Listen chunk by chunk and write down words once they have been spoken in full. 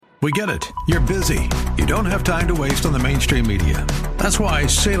We get it. You're busy. You don't have time to waste on the mainstream media. That's why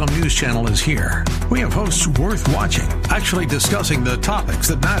Salem News Channel is here. We have hosts worth watching, actually discussing the topics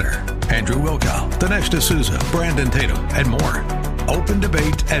that matter. Andrew Wilkow, Dinesh D'Souza, Brandon Tatum, and more. Open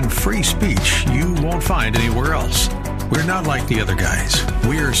debate and free speech you won't find anywhere else. We're not like the other guys.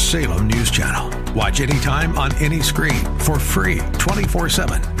 We're Salem News Channel. Watch anytime on any screen for free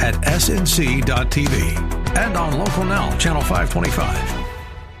 24/7 at snc.tv and on Local Now, Channel 525.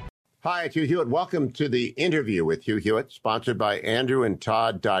 Hi, it's Hugh Hewitt. Welcome to the interview with Hugh Hewitt, sponsored by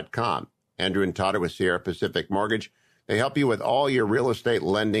AndrewandTodd.com. Andrew and Todd are with Sierra Pacific Mortgage. They help you with all your real estate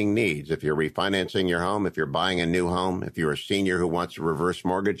lending needs. If you're refinancing your home, if you're buying a new home, if you're a senior who wants a reverse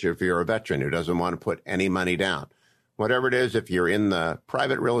mortgage, if you're a veteran who doesn't want to put any money down. Whatever it is, if you're in the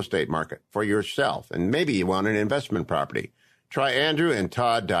private real estate market for yourself, and maybe you want an investment property, try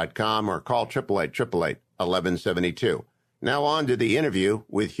AndrewandTodd.com or call 888-888-1172. Now on to the interview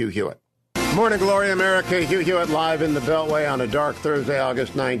with Hugh Hewitt. Morning, Glory, America. Hugh Hewitt live in the Beltway on a dark Thursday,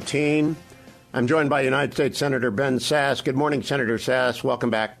 August 19. I'm joined by United States Senator Ben Sasse. Good morning, Senator Sasse. Welcome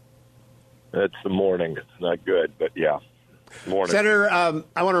back. It's the morning. It's not good, but yeah. Morning. Senator,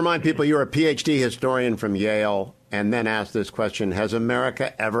 I want to remind people you're a PhD historian from Yale, and then ask this question. Has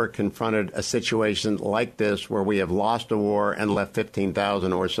America ever confronted a situation like this where we have lost a war and left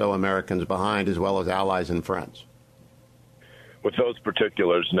 15,000 or so Americans behind, as well as allies and friends? With those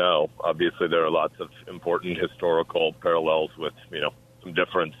particulars, no. Obviously, there are lots of important historical parallels with, some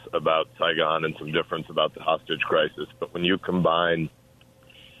difference about Saigon and some difference about the hostage crisis. But when you combine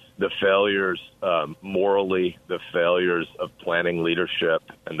the failures morally, the failures of planning leadership,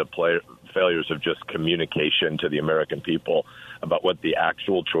 and the failures of just communication to the American people about what the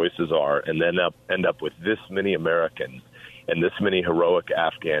actual choices are, and then end up with this many Americans and this many heroic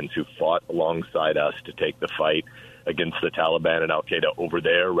Afghans who fought alongside us to take the fight against the Taliban and al-Qaeda over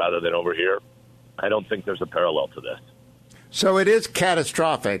there rather than over here, I don't think there's a parallel to this. So it is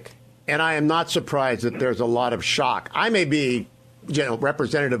catastrophic, and I am not surprised that there's a lot of shock. I may be,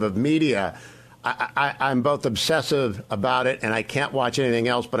 representative of media. I'm both obsessive about it, and I can't watch anything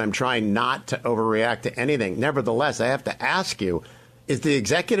else, but I'm trying not to overreact to anything. Nevertheless, I have to ask you, is the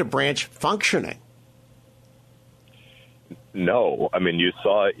executive branch functioning? No. I mean, you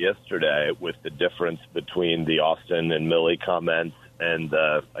saw it yesterday with the difference between the Austin and Milley comments and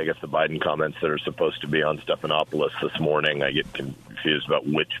the Biden comments that are supposed to be on Stephanopoulos this morning. I get confused about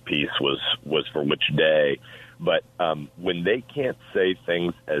which piece was for which day. But when they can't say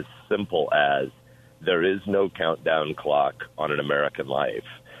things as simple as there is no countdown clock on an American life,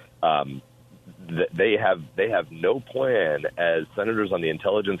 they have no plan, as senators on the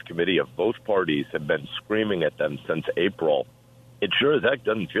Intelligence Committee of both parties have been screaming at them since April. It sure as heck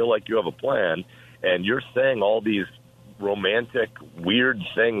doesn't feel like you have a plan, and you're saying all these romantic, weird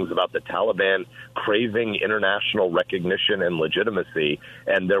things about the Taliban craving international recognition and legitimacy,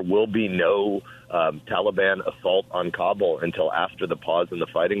 and there will be no Taliban assault on Kabul until after the pause in the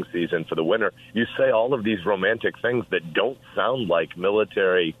fighting season for the winter. You say all of these romantic things that don't sound like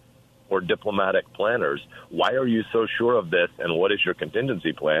military or diplomatic planners. Why are you so sure of this, and what is your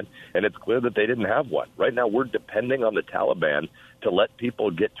contingency plan? And it's clear that they didn't have one. Right now, we're depending on the Taliban to let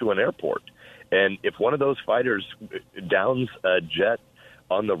people get to an airport. And if one of those fighters downs a jet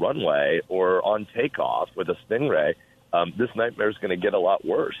on the runway or on takeoff with a Stingray, this nightmare is going to get a lot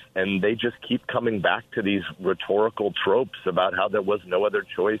worse. And they just keep coming back to these rhetorical tropes about how there was no other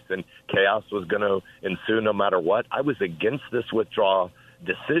choice and chaos was going to ensue no matter what. I was against this withdrawal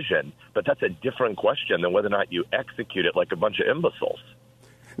decision, but that's a different question than whether or not you execute it like a bunch of imbeciles.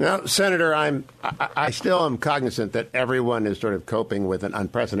 Now, Senator, I still am cognizant that everyone is sort of coping with an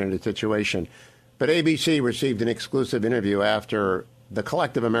unprecedented situation, but ABC received an exclusive interview after the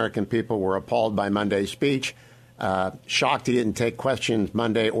collective American people were appalled by Monday's speech, shocked he didn't take questions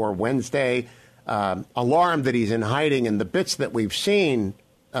Monday or Wednesday, alarmed that he's in hiding, and the bits that we've seen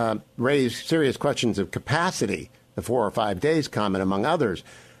raise serious questions of capacity. The 4 or 5 days comment, among others.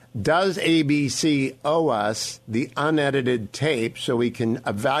 Does ABC owe us the unedited tape so we can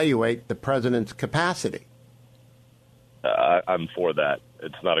evaluate the president's capacity? I'm for that.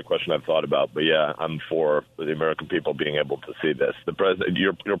 It's not a question I've thought about, but yeah, I'm for the American people being able to see this. The president,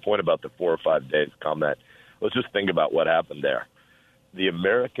 your point about the 4 or 5 days comment, let's just think about what happened there. The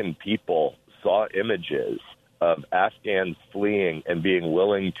American people saw images of Afghans fleeing and being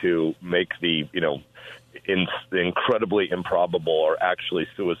willing to make the, incredibly improbable or actually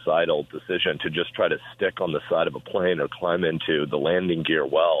suicidal decision to just try to stick on the side of a plane or climb into the landing gear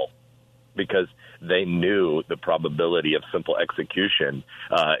well because they knew the probability of simple execution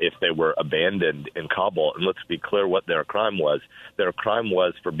if they were abandoned in Kabul. And let's be clear what their crime was. Their crime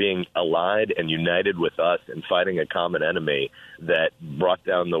was for being allied and united with us in fighting a common enemy that brought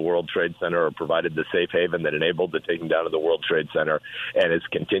down the World Trade Center or provided the safe haven that enabled the taking down of the World Trade Center, and has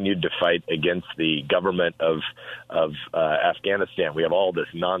continued to fight against the government of Afghanistan. We have all this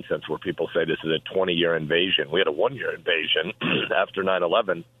nonsense where people say this is a 20-year invasion. We had a 1-year invasion after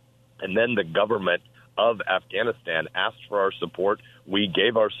 9/11. And then the government of Afghanistan asked for our support. We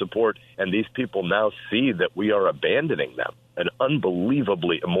gave our support, and these people now see that we are abandoning them, an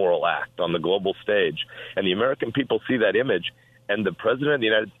unbelievably immoral act on the global stage. And the American people see that image, and the President of the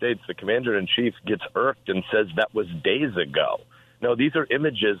United States, the Commander-in-Chief, gets irked and says that was days ago. No, these are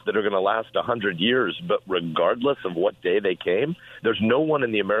images that are going to last 100 years, but regardless of what day they came, there's no one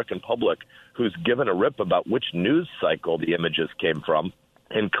in the American public who's given a rip about which news cycle the images came from.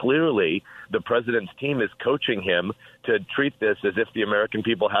 And clearly, the president's team is coaching him to treat this as if the American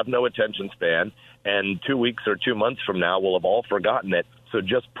people have no attention span, and 2 weeks or 2 months from now we'll have all forgotten it. So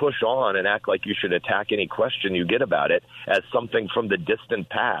just push on and act like you should attack any question you get about it as something from the distant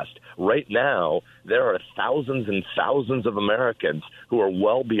past. Right now, there are thousands and thousands of Americans who are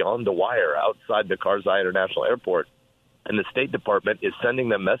well beyond the wire outside the Karzai International Airport. And the State Department is sending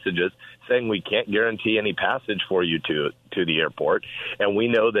them messages saying we can't guarantee any passage for you to the airport. And we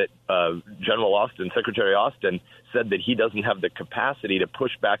know that General Austin, Secretary Austin, said that he doesn't have the capacity to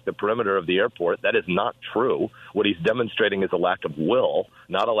push back the perimeter of the airport. That is not true. What he's demonstrating is a lack of will,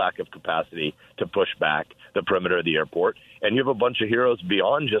 not a lack of capacity to push back the perimeter of the airport. And you have a bunch of heroes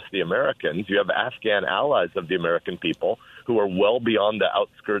beyond just the Americans. You have Afghan allies of the American people who are well beyond the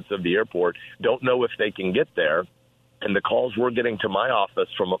outskirts of the airport, don't know if they can get there. And the calls we're getting to my office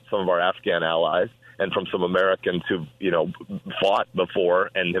from some of our Afghan allies and from some Americans who've, fought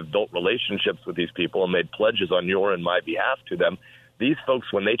before and have built relationships with these people and made pledges on your and my behalf to them. These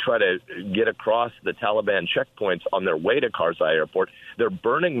folks, when they try to get across the Taliban checkpoints on their way to Karzai Airport, they're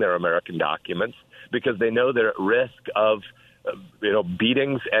burning their American documents because they know they're at risk of,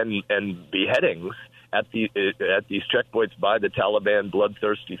 beatings and beheadings at these checkpoints by the Taliban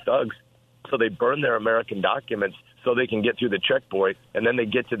bloodthirsty thugs. So they burn their American documents so they can get through the checkpoint, and then they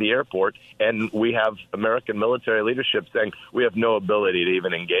get to the airport, and we have American military leadership saying we have no ability to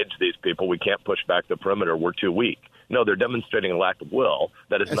even engage these people. We can't push back the perimeter. We're too weak. No, they're demonstrating a lack of will.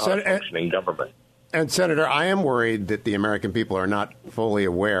 That is not a functioning government. And, Senator, I am worried that the American people are not fully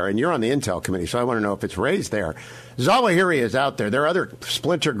aware, and you're on the Intel Committee, so I want to know if it's raised there. Zawahiri is out there. There are other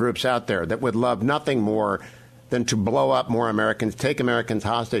splinter groups out there that would love nothing more than to blow up more Americans, take Americans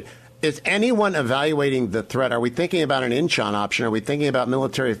hostage. Is anyone evaluating the threat? Are we thinking about an Inchon option? Are we thinking about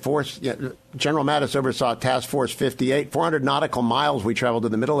military force? General Mattis oversaw Task Force 58, 400 nautical miles we traveled to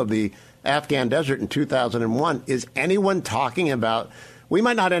the middle of the Afghan desert in 2001. Is anyone talking about, we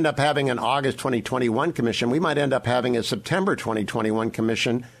might not end up having an August 2021 commission. We might end up having a September 2021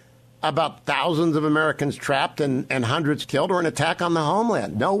 commission about thousands of Americans trapped and hundreds killed or an attack on the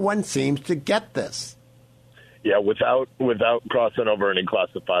homeland. No one seems to get this. Yeah, without crossing over any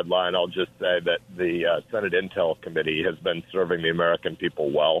classified line, I'll just say that the Senate Intel Committee has been serving the American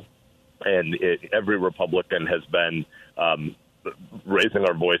people well, and every Republican has been raising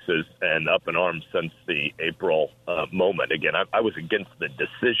our voices and up in arms since the April moment. Again, I was against the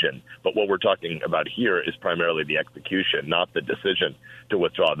decision, but what we're talking about here is primarily the execution, not the decision to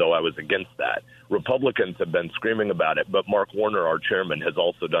withdraw, though I was against that. Republicans have been screaming about it, but Mark Warner, our chairman, has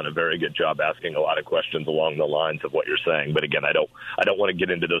also done a very good job asking a lot of questions along the lines of what you're saying. But again, I don't want to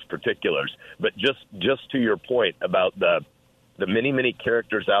get into those particulars. But just to your point about the many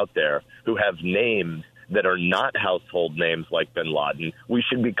characters out there who have names that are not household names like bin Laden, we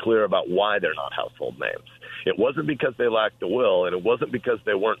should be clear about why they're not household names. It wasn't because they lacked the will, and it wasn't because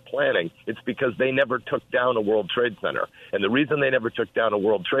they weren't planning. It's because they never took down a World Trade Center. And the reason they never took down a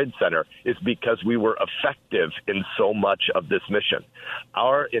World Trade Center is because we were effective in so much of this mission.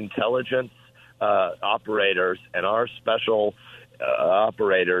 Our intelligence operators and our special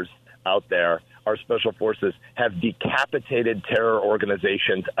operators out there, our special forces, have decapitated terror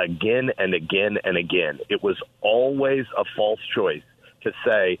organizations again and again and again. It was always a false choice to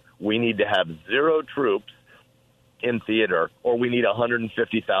say we need to have 0 troops in theater or we need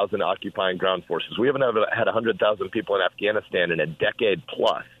 150,000 occupying ground forces. We haven't ever had 100,000 people in Afghanistan in a decade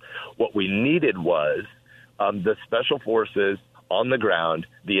plus. What we needed was the special forces on the ground,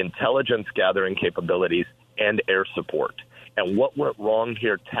 the intelligence gathering capabilities, and air support. And what went wrong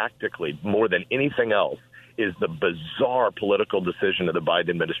here tactically, more than anything else, is the bizarre political decision of the Biden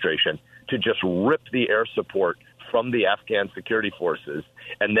administration to just rip the air support from the Afghan security forces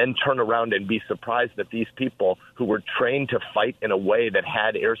and then turn around and be surprised that these people who were trained to fight in a way that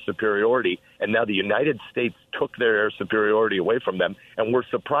had air superiority, and now the United States took their air superiority away from them, and we're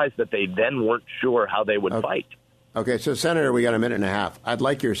surprised that they then weren't sure how they would fight. Okay, so, Senator, we got a minute and a half. I'd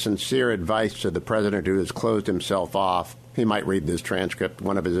like your sincere advice to the president who has closed himself off. He might read this transcript.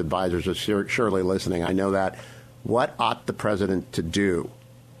 One of his advisors is surely listening. I know that. What ought the president to do?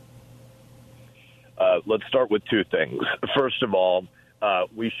 Let's start with two things. First of all,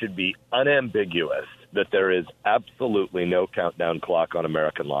 we should be unambiguous that there is absolutely no countdown clock on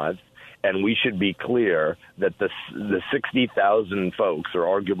American lives. And we should be clear that the 60,000 folks, or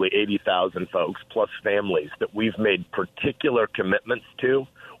arguably 80,000 folks, plus families that we've made particular commitments to,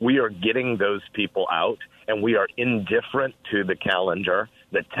 we are getting those people out, and we are indifferent to the calendar.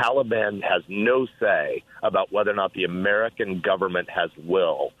 The Taliban has no say about whether or not the American government has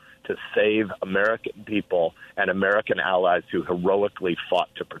will to save American people and American allies who heroically fought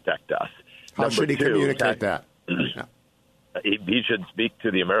to protect us. How should he communicate that? He should speak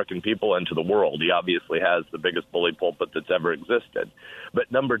to the American people and to the world. He obviously has the biggest bully pulpit that's ever existed. But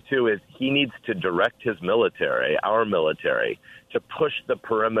number two is he needs to direct his military, our military, to push the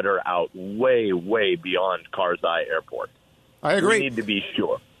perimeter out way, way beyond Karzai Airport. I agree. We need to be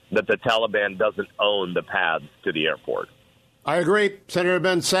sure that the Taliban doesn't own the paths to the airport. I agree. Senator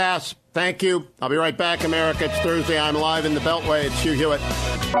Ben Sasse, thank you. I'll be right back, America. It's Thursday. I'm live in the Beltway. It's Hugh Hewitt.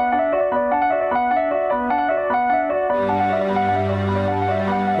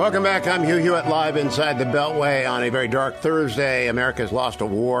 Welcome back. I'm Hugh Hewitt, live inside the Beltway on a very dark Thursday. America's lost a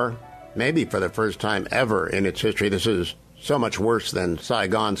war, maybe for the first time ever in its history. This is so much worse than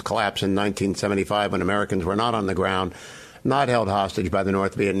Saigon's collapse in 1975 when Americans were not on the ground, not held hostage by the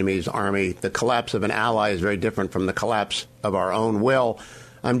North Vietnamese army. The collapse of an ally is very different from the collapse of our own will.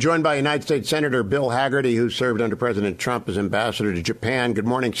 I'm joined by United States Senator Bill Hagerty, who served under President Trump as ambassador to Japan. Good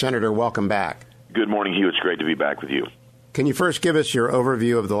morning, Senator. Welcome back. Good morning, Hugh. It's great to be back with you. Can you first give us your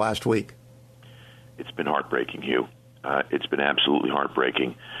overview of the last week? It's been heartbreaking, Hugh. It's been absolutely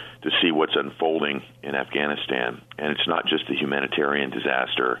heartbreaking to see what's unfolding in Afghanistan. And it's not just the humanitarian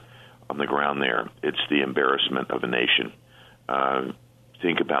disaster on the ground there. It's the embarrassment of a nation.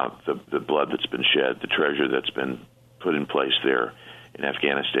 Think about the blood that's been shed, the treasure that's been put in place there in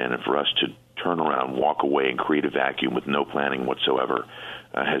Afghanistan. And for us to turn around, walk away, and create a vacuum with no planning whatsoever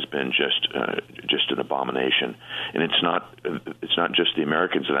has been just an abomination. And it's not just the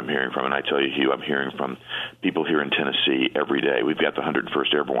Americans that I'm hearing from. And I tell you, Hugh, I'm hearing from people here in Tennessee every day. We've got the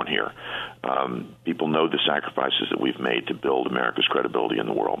 101st Airborne here. People know the sacrifices that we've made to build America's credibility in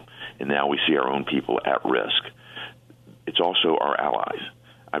the world. And now we see our own people at risk. It's also our allies.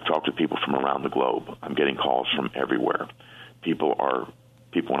 I've talked to people from around the globe. I'm getting calls from everywhere.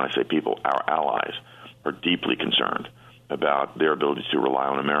 When I say people, our allies are deeply concerned about their ability to rely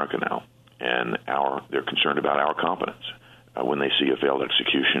on America now, and they're concerned about our competence when they see a failed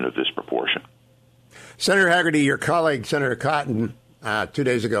execution of this proportion. Senator Hagerty, your colleague, Senator Cotton, 2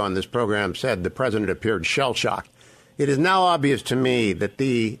 days ago on this program said the president appeared shell-shocked. It is now obvious to me that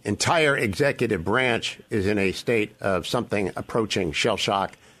the entire executive branch is in a state of something approaching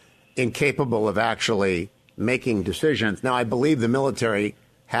shell-shock, incapable of actually making decisions. Now, I believe the military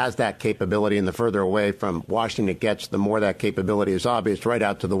has that capability, and the further away from Washington it gets, the more that capability is obvious, right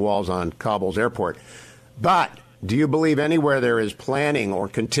out to the walls on Kabul's airport. But do you believe anywhere there is planning or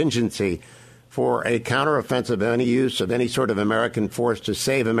contingency for a counteroffensive, any use of any sort of American force to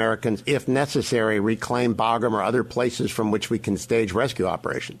save Americans, if necessary, reclaim Bagram or other places from which we can stage rescue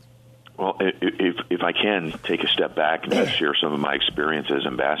operations? Well, if I can take a step back and just share some of my experience as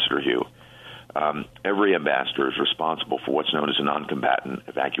ambassador, Hugh. Every ambassador is responsible for what's known as a non-combatant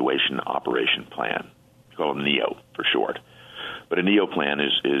evacuation operation plan. We call them NEO for short. But a NEO plan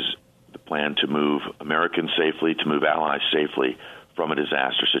is the plan to move Americans safely, to move allies safely from a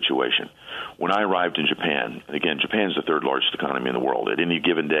disaster situation. When I arrived in Japan, and again, Japan is the third largest economy in the world. At any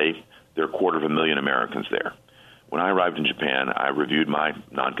given day, there are 250,000 Americans there. When I arrived in Japan, I reviewed my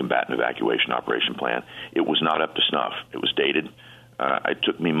non-combatant evacuation operation plan. It was not up to snuff. It was dated. It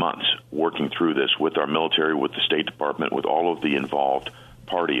took me months working through this with our military, with the State Department, with all of the involved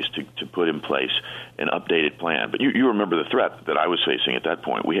parties to put in place an updated plan. But you remember the threat that I was facing at that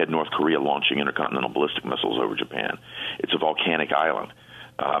point. We had North Korea launching intercontinental ballistic missiles over Japan. It's a volcanic island.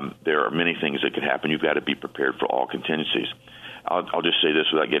 There are many things that could happen. You've got to be prepared for all contingencies. I'll just say this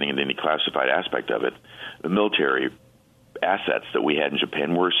without getting into any classified aspect of it. The military assets that we had in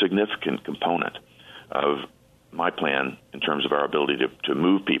Japan were a significant component of my plan in terms of our ability to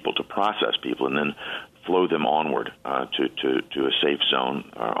move people, to process people, and then flow them onward to a safe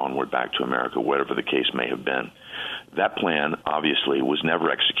zone, or onward back to America, whatever the case may have been. That plan, obviously, was never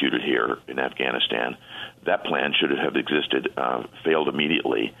executed here in Afghanistan. That plan should have existed, failed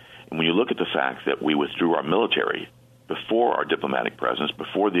immediately. And when you look at the fact that we withdrew our military before our diplomatic presence,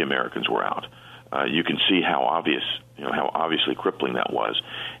 before the Americans were out, you can see how obviously crippling that was.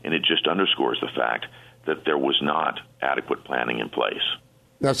 And it just underscores the fact that there was not adequate planning in place.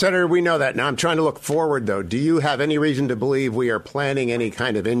 Now, Senator, we know that. Now, I'm trying to look forward, though. Do you have any reason to believe we are planning any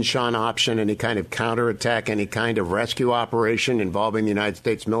kind of Inchon option, any kind of counterattack, any kind of rescue operation involving the United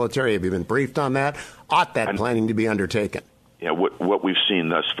States military? Have you been briefed on that? Ought that planning to be undertaken? Yeah, what we've seen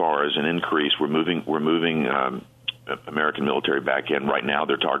thus far is an increase. We're moving American military back in. Right now,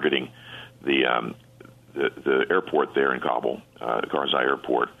 they're targeting the airport there in Kabul, Karzai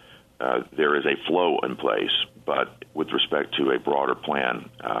Airport. There is a flow in place, but with respect to a broader plan,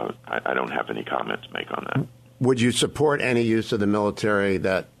 I don't have any comment to make on that. Would you support any use of the military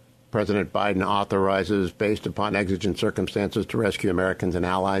that President Biden authorizes based upon exigent circumstances to rescue Americans and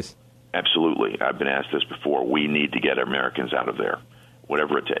allies? Absolutely. I've been asked this before. We need to get Americans out of there,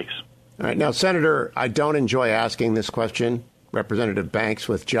 whatever it takes. All right. Now, Senator, I don't enjoy asking this question. Representative Banks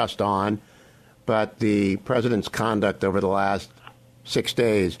was just on, but the president's conduct over the last 6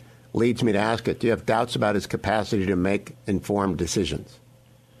 days leads me to ask it. Do you have doubts about his capacity to make informed decisions?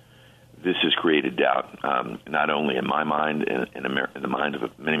 This has created doubt, not only in my mind, in the mind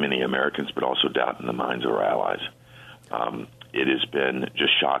of many, many Americans, but also doubt in the minds of our allies. It has been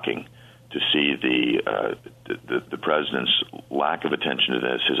just shocking to see the president's lack of attention to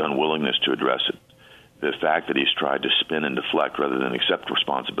this, his unwillingness to address it, the fact that he's tried to spin and deflect rather than accept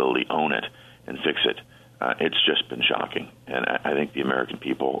responsibility, own it, and fix it. It's just been shocking, and I think the American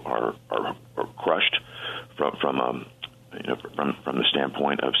people are crushed from the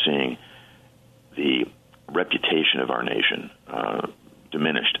standpoint of seeing the reputation of our nation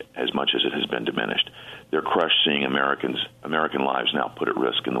diminished as much as it has been diminished. They're crushed seeing American lives now put at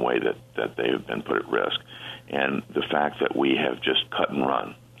risk in the way that they have been put at risk, and the fact that we have just cut and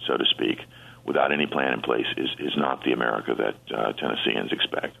run, so to speak, without any plan in place is not the America that Tennesseans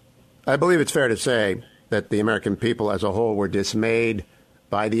expect. I believe it's fair to say that the American people as a whole were dismayed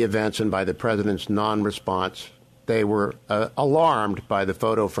by the events and by the president's non-response. They were alarmed by the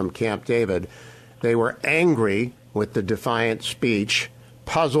photo from Camp David. They were angry with the defiant speech,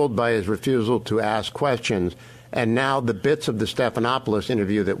 puzzled by his refusal to ask questions. And now the bits of the Stephanopoulos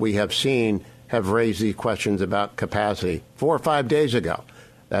interview that we have seen have raised these questions about capacity. 4 or 5 days ago,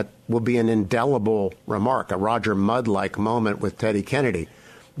 that will be an indelible remark, a Roger Mudd-like moment with Teddy Kennedy.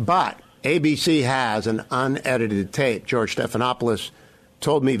 But ABC has an unedited tape. George Stephanopoulos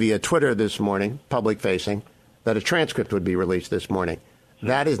told me via Twitter this morning, public-facing, that a transcript would be released this morning.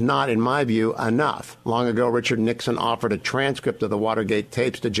 That is not, in my view, enough. Long ago, Richard Nixon offered a transcript of the Watergate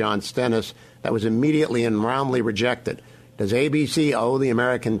tapes to John Stennis that was immediately and roundly rejected. Does ABC owe the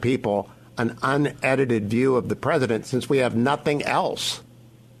American people an unedited view of the president since we have nothing else?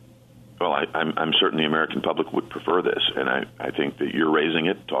 Well, I'm certain the American public would prefer this, and I think that you're raising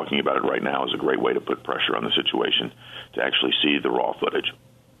it, talking about it right now is a great way to put pressure on the situation to actually see the raw footage.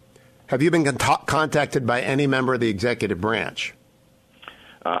 Have you been contacted by any member of the executive branch?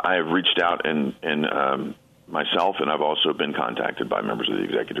 I have reached out and myself, and I've also been contacted by members of the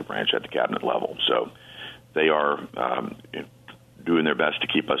executive branch at the cabinet level. So they are doing their best to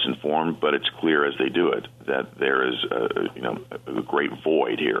keep us informed, but it's clear as they do it that there is a great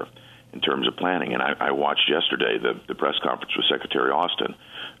void here in terms of planning. And I watched yesterday the press conference with Secretary Austin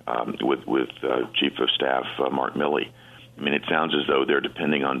with Chief of Staff Mark Milley. I mean, it sounds as though they're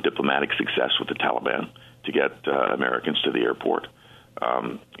depending on diplomatic success with the Taliban to get Americans to the airport.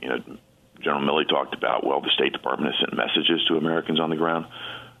 General Milley talked about, well, the State Department has sent messages to Americans on the ground.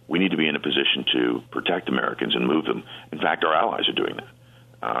 We need to be in a position to protect Americans and move them. In fact, our allies are doing that.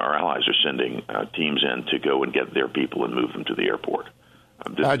 Our allies are sending teams in to go and get their people and move them to the airport.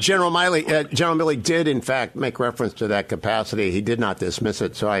 General Milley did, in fact, make reference to that capacity. He did not dismiss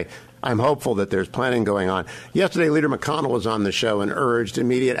it, so I'm hopeful that there's planning going on. Yesterday, Leader McConnell was on the show and urged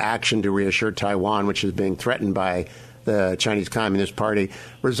immediate action to reassure Taiwan, which is being threatened by the Chinese Communist Party,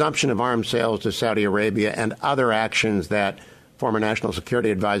 resumption of arms sales to Saudi Arabia, and other actions that former National Security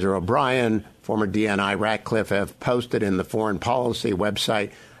Advisor O'Brien, former DNI Ratcliffe have posted in the foreign policy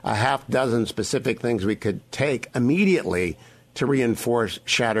website, a half dozen specific things we could take immediately to reinforce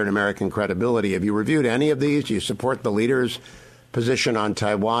shattered American credibility. Have you reviewed any of these? Do you support the leader's position on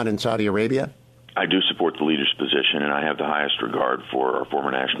Taiwan and Saudi Arabia? I do support the leader's position, and I have the highest regard for our former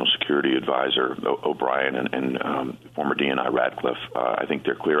National Security Advisor, O'Brien, and former DNI Ratcliffe. I think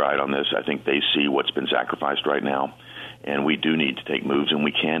they're clear-eyed on this. I think they see what's been sacrificed right now, And we do need to take moves, and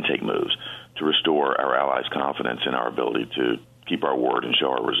we can take moves to restore our allies' confidence in our ability to keep our word and show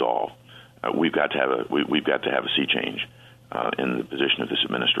our resolve. We've got to have a sea change in the position of this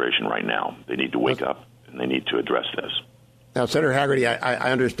administration right now. They need to wake up, and they need to address this. Now, Senator Hagerty,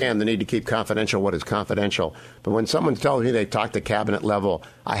 I understand the need to keep confidential what is confidential, but when someone tells me they talked to cabinet level,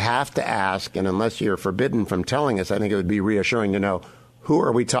 I have to ask, and unless you're forbidden from telling us, I think it would be reassuring to know, who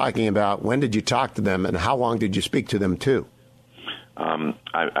are we talking about, when did you talk to them, and how long did you speak to them to?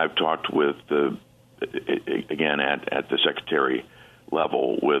 I've talked with, again, at the Secretary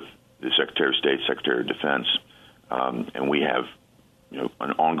level, with the Secretary of State, Secretary of Defense, and we have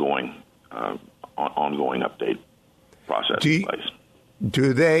an ongoing update process in place.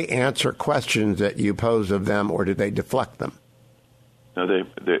 Do they answer questions that you pose of them, or do they deflect them? No,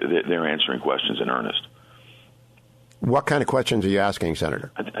 they're answering questions in earnest. What kind of questions are you asking,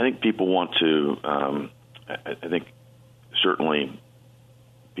 Senator? I think people want to. I think certainly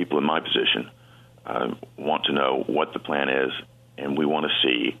people in my position want to know what the plan is, and we want to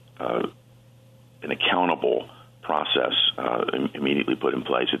see an accountable process immediately put in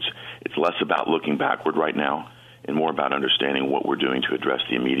place. It's less about looking backward right now and more about understanding what we're doing to address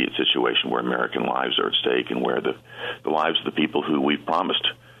the immediate situation where American lives are at stake and where the lives of the people who we've promised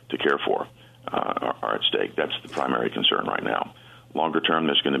to care for are at stake. That's the primary concern right now. Longer term,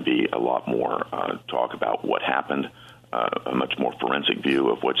 there's going to be a lot more talk about what happened, a much more forensic view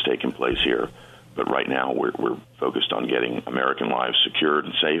of what's taken place here. But right now, we're focused on getting American lives secured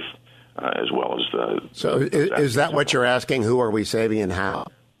and safe, as well as the... So is that what you're asking? Who are we saving and how?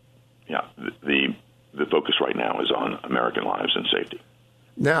 Yeah, the focus right now is on American lives and safety.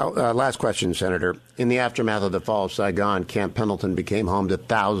 Now, last question, Senator. In the aftermath of the fall of Saigon, Camp Pendleton became home to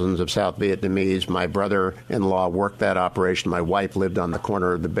thousands of South Vietnamese. My brother-in-law worked that operation. My wife lived on the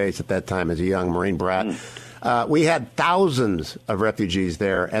corner of the base at that time as a young Marine brat. We had thousands of refugees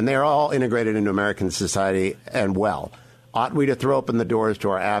there, and they're all integrated into American society and well. Ought we to throw open the doors to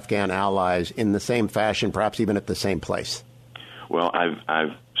our Afghan allies in the same fashion, perhaps even at the same place? Well,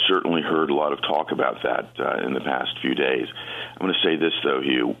 I've certainly heard a lot of talk about that in the past few days. I'm going to say this, though,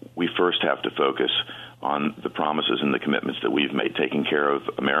 Hugh. We first have to focus on the promises and the commitments that we've made, taking care of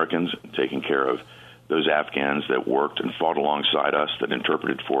Americans, taking care of those Afghans that worked and fought alongside us, that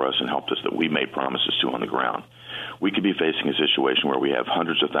interpreted for us and helped us, that we made promises to on the ground. We could be facing a situation where we have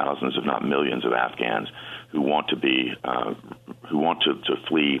hundreds of thousands, if not millions, of Afghans who want to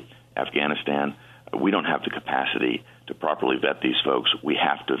flee Afghanistan. We don't have the capacity to properly vet these folks. We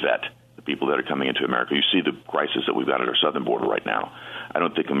have to vet the people that are coming into America. You see the crisis that we've got at our southern border right now. I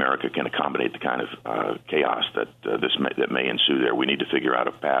don't think America can accommodate the kind of chaos that may ensue there. We need to figure out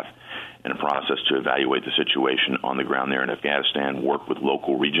a path and a process to evaluate the situation on the ground there in Afghanistan, work with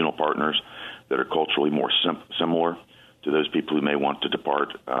local regional partners that are culturally more similar to those people who may want to depart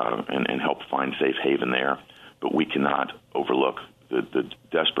and help find safe haven there. But we cannot overlook the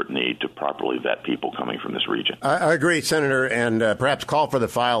desperate need to properly vet people coming from this region. I agree, Senator, and perhaps call for the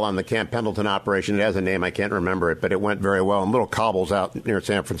file on the Camp Pendleton operation. It has a name. I can't remember it, but it went very well. And little cobbles out near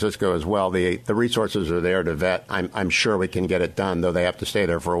San Francisco as well. The resources are there to vet. I'm sure we can get it done, though they have to stay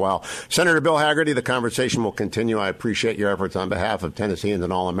there for a while. Senator Bill Hagerty, the conversation will continue. I appreciate your efforts on behalf of Tennesseans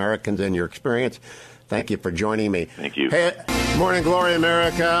and all Americans and your experience. Thank you for joining me. Thank you. Hey, morning, Glory,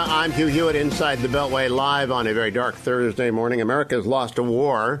 America. I'm Hugh Hewitt, Inside the Beltway, live on a very dark Thursday morning. America's lost a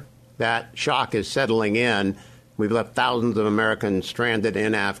war. That shock is settling in. We've left thousands of Americans stranded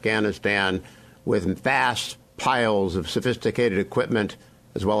in Afghanistan with vast piles of sophisticated equipment,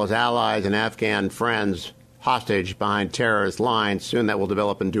 as well as allies and Afghan friends hostage behind terrorist lines. Soon that will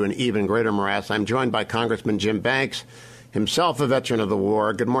develop into an even greater morass. I'm joined by Congressman Jim Banks, himself a veteran of the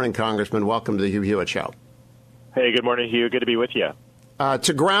war. Good morning, Congressman. Welcome to the Hugh Hewitt Show. Hey, good morning, Hugh. Good to be with you.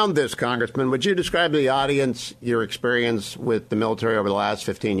 To ground this, Congressman, would you describe to the audience your experience with the military over the last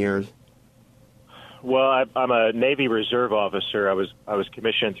 15 years? Well, I'm a Navy Reserve officer. I was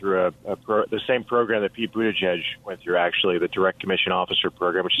commissioned through the same program that Pete Buttigieg went through, actually, the Direct Commission Officer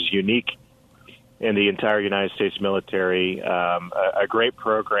Program, which is unique in the entire United States military, a great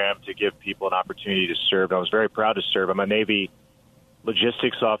program to give people an opportunity to serve. I was very proud to serve. I'm a Navy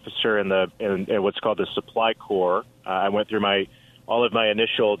logistics officer in what's called the Supply Corps. I went through all of my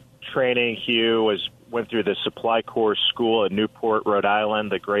initial training. Hugh went through the Supply Corps School in Newport, Rhode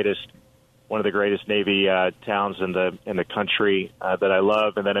Island, one of the greatest Navy towns in the country that I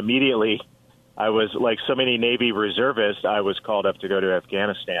love. And then immediately, I was, like so many Navy reservists, I was called up to go to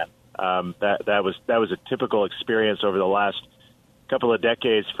Afghanistan. That was a typical experience over the last couple of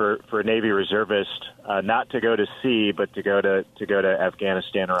decades for a Navy reservist, not to go to sea, but to go to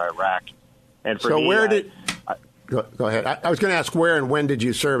Afghanistan or Iraq. And for me, Go ahead. I was going to ask where and when did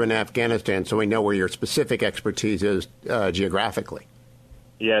you serve in Afghanistan, so we know where your specific expertise is geographically.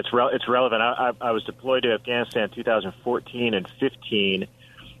 Yeah, it's relevant. I was deployed to Afghanistan in 2014 and 15.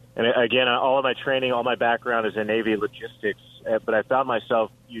 And again, all of my training, all my background is in Navy logistics. But I found myself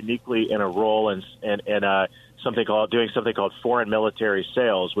uniquely in a role in something called foreign military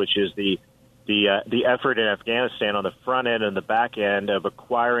sales, which is the effort in Afghanistan on the front end and the back end of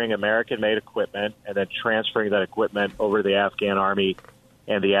acquiring American-made equipment and then transferring that equipment over to the Afghan army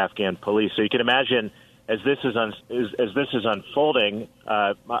and the Afghan police. So you can imagine, as this is unfolding,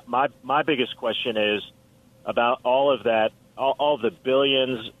 my biggest question is about all of that, all the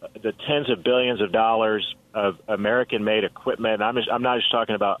billions, the tens of billions of dollars of American-made equipment. I'm not just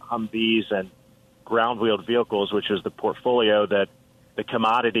talking about Humvees and ground-wheeled vehicles, which was the portfolio that the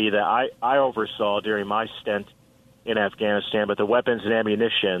commodity that I oversaw during my stint in Afghanistan, but the weapons and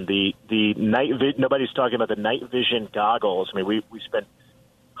ammunition, the nobody's talking about the night vision goggles. I mean, we spent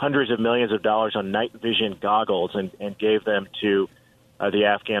hundreds of millions of dollars on night vision goggles and gave them to the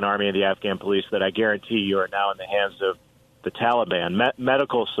Afghan army and the Afghan police that I guarantee you are now in the hands of the Taliban.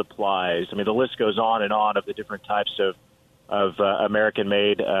 Medical supplies. I mean, the list goes on and on of the different types of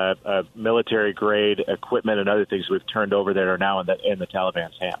American-made military-grade equipment and other things we've turned over that are now in the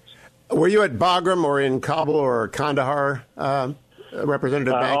Taliban's hands. Were you at Bagram or in Kabul or Kandahar,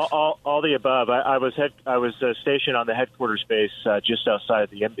 Representative Banks? All the above. I was stationed on the headquarters base just outside of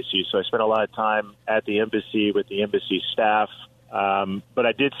the embassy, so I spent a lot of time at the embassy with the embassy staff. But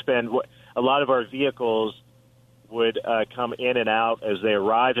I did spend a lot of our vehicles would come in and out as they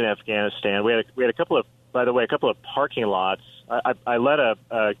arrived in Afghanistan. We had a couple of parking lots. I led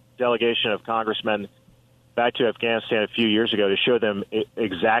a delegation of congressmen back to Afghanistan a few years ago to show them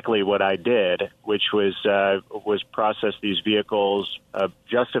exactly what I did, which was process these vehicles,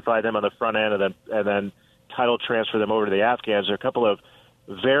 justify them on the front end, and then title transfer them over to the Afghans. There are a couple of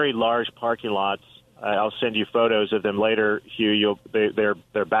very large parking lots. I'll send you photos of them later, Hugh.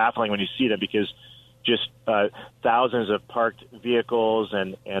 They're baffling when you see them because just thousands of parked vehicles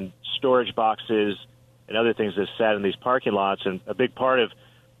and storage boxes and other things that sat in these parking lots. And a big part of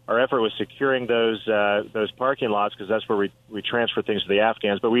our effort was securing those parking lots because that's where we transfer things to the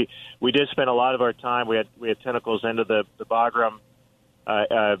Afghans. But we did spend a lot of our time. We had tentacles into the Bagram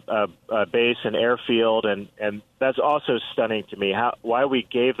base and airfield, and that's also stunning to me. Why we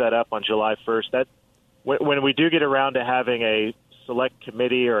gave that up on July 1st. That when we do get around to having a select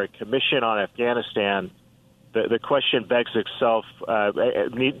committee or a commission on Afghanistan, the question begs itself.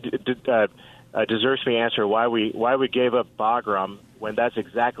 Deserves to be answered why we gave up Bagram when that's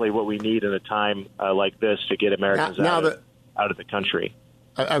exactly what we need in a time like this to get Americans out of the country.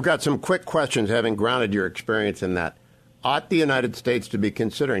 I've got some quick questions, having grounded your experience in that. Ought the United States to be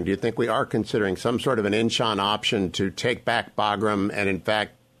considering, do you think we are considering some sort of an Inchon option to take back Bagram and, in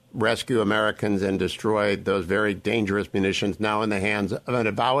fact, rescue Americans and destroy those very dangerous munitions now in the hands of an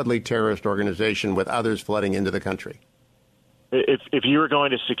avowedly terrorist organization with others flooding into the country? If you were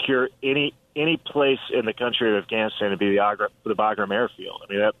going to secure any place in the country of Afghanistan, it'd be the Bagram airfield.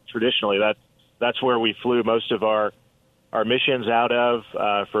 I mean, traditionally that's where we flew most of our missions out of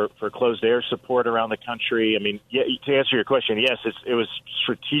for closed air support around the country. I mean, to answer your question, yes, it was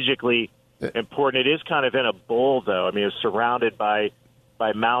strategically important. It is kind of in a bowl, though. I mean, it's surrounded by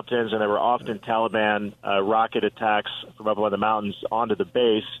mountains, and there were often Taliban rocket attacks from up on the mountains onto the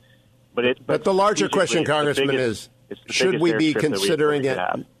base. But the larger question, Congressman, is should we be considering it?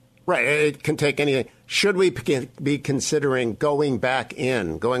 Right, it can take anything. Should we be considering going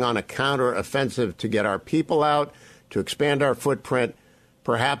on a counter-offensive to get our people out, to expand our footprint,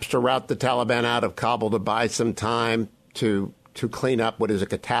 perhaps to rout the Taliban out of Kabul to buy some time to clean up what is a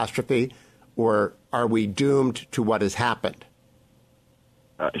catastrophe? Or are we doomed to what has happened?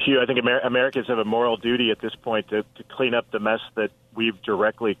 Hugh, I think Americans have a moral duty at this point to clean up the mess that we've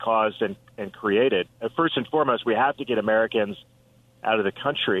directly caused and created. First and foremost, we have to get Americans out of the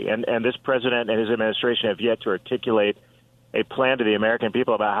country. And this president and his administration have yet to articulate a plan to the American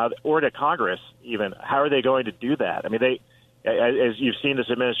people about how, or to Congress even, how are they going to do that? I mean, as you've seen this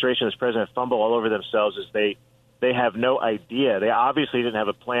administration, this president fumble all over themselves as they have no idea. They obviously didn't have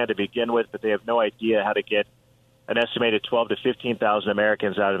a plan to begin with, but they have no idea how to get an estimated 12 to 15,000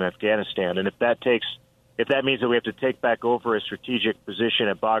 Americans out of Afghanistan. And if that means that we have to take back over a strategic position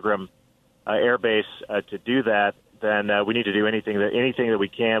at Bagram Air Base to do that, then we need to do anything that we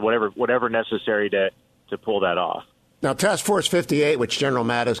can, whatever necessary to pull that off. Now, Task Force 58, which General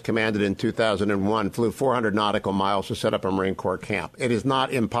Mattis commanded in 2001, flew 400 nautical miles to set up a Marine Corps camp. It is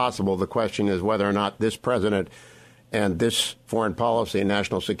not impossible. The question is whether or not this president and this foreign policy and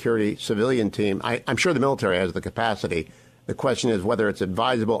national security civilian team, I'm sure the military has the capacity. The question is whether it's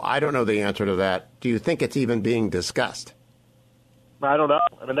advisable. I don't know the answer to that. Do you think it's even being discussed? I don't know.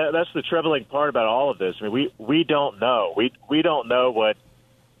 I mean, that's the troubling part about all of this. I mean, we don't know. We don't know what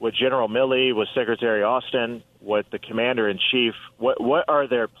General Milley, what Secretary Austin, what the Commander-in-Chief, what are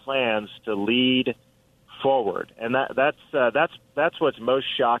their plans to lead forward? And that's what's most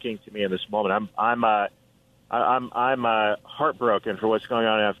shocking to me in this moment. I'm heartbroken for what's going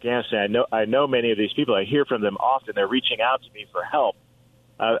on in Afghanistan. I know many of these people. I hear from them often. They're reaching out to me for help.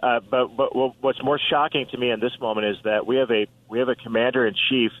 But what's more shocking to me in this moment is that we have a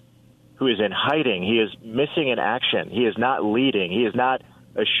commander-in-chief who is in hiding. He is missing in action. He is not leading. He is not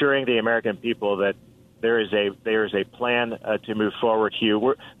assuring the American people that there is a plan to move forward.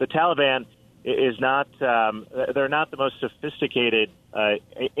 Hugh, the Taliban is not. They're not the most sophisticated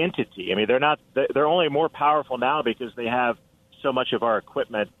entity. I mean, they're only more powerful now because they have so much of our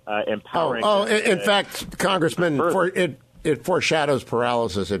equipment empowering. In fact, Congressman, it foreshadows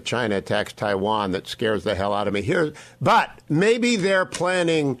paralysis if China attacks Taiwan. That scares the hell out of me. But maybe they're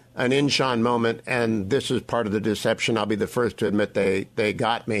planning an Incheon moment, and this is part of the deception. I'll be the first to admit they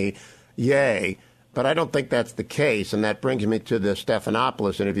got me. Yay. But I don't think that's the case, and that brings me to the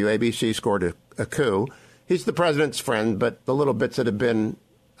Stephanopoulos interview. ABC scored a coup. He's the president's friend, but the little bits that have been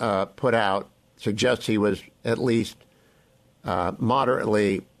put out suggest he was at least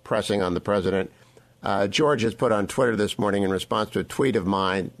moderately pressing on the president. George has put on Twitter this morning in response to a tweet of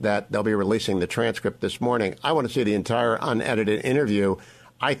mine that they'll be releasing the transcript this morning. I want to see the entire unedited interview.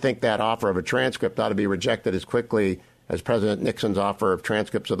 I think that offer of a transcript ought to be rejected as quickly as President Nixon's offer of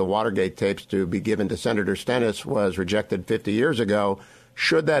transcripts of the Watergate tapes to be given to Senator Stennis was rejected 50 years ago.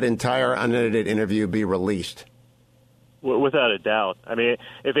 Should that entire unedited interview be released? Without a doubt. I mean,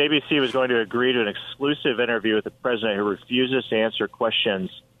 if ABC was going to agree to an exclusive interview with the president who refuses to answer questions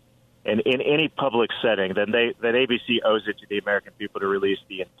in any public setting, then ABC owes it to the American people to release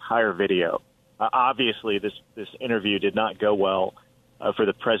the entire video. Obviously, this interview did not go well for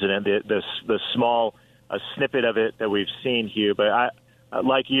the president. The small snippet of it that we've seen, Hugh, but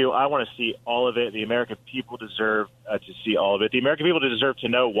like you, I want to see all of it. The American people deserve to see all of it. The American people deserve to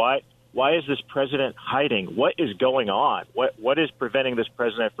know why is this president hiding? What is going on? What is preventing this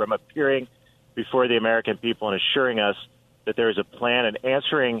president from appearing before the American people and assuring us that there is a plan and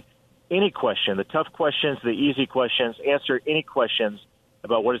answering any question, the tough questions, the easy questions, answer any questions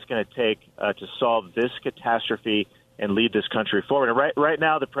about what it's going to take to solve this catastrophe and lead this country forward. And right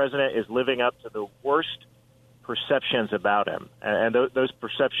now, the president is living up to the worst perceptions about him. And those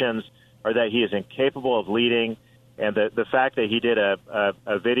perceptions are that he is incapable of leading, and the fact that he did a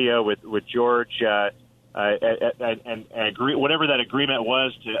video with George and agree, whatever that agreement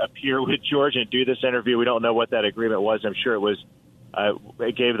was to appear with George and do this interview. We don't know what that agreement was. I'm sure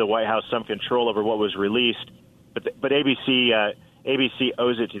it gave the White House some control over what was released. But ABC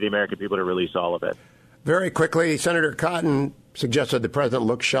owes it to the American people to release all of it. Very quickly, Senator Cotton suggested the president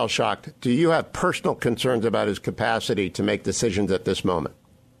looks shell-shocked. Do you have personal concerns about his capacity to make decisions at this moment?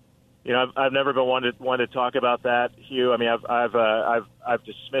 You know, I've never been one to talk about that, Hugh. I mean, I've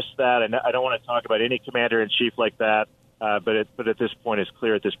dismissed that, and I don't want to talk about any commander-in-chief like that. But at this point, it's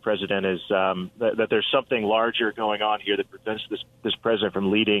clear that this president is that there's something larger going on here that prevents this president from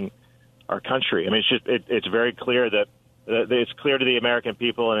leading our country. I mean, it's very clear that it's clear to the American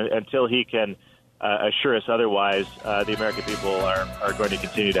people, and until he can assure us otherwise, the American people are going to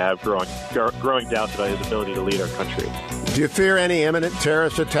continue to have growing doubts about his ability to lead our country. Do you fear any imminent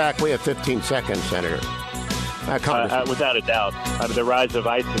terrorist attack? We have 15 seconds, Senator. Without a doubt. The rise of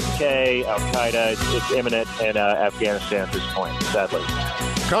ISIS-K, Al-Qaeda, it's imminent in Afghanistan at this point, sadly.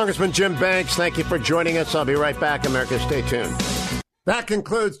 Congressman Jim Banks, thank you for joining us. I'll be right back. America, stay tuned. That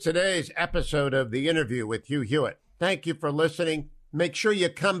concludes today's episode of The Interview with Hugh Hewitt. Thank you for listening. Make sure you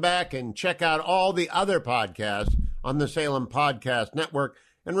come back and check out all the other podcasts on the Salem Podcast Network.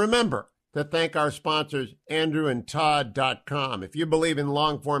 And remember to thank our sponsors, andrewandtodd.com. If you believe in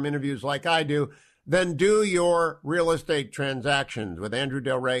long-form interviews like I do, then do your real estate transactions with Andrew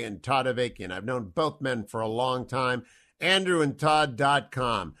Del Rey and Todd Avakian. I've known both men for a long time.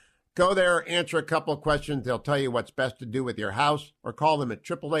 andrewandtodd.com. Go there, answer a couple of questions. They'll tell you what's best to do with your house, or call them at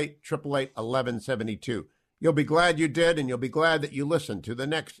 888-888-1172. You'll be glad you did, and you'll be glad that you listened to the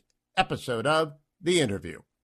next episode of The Interview.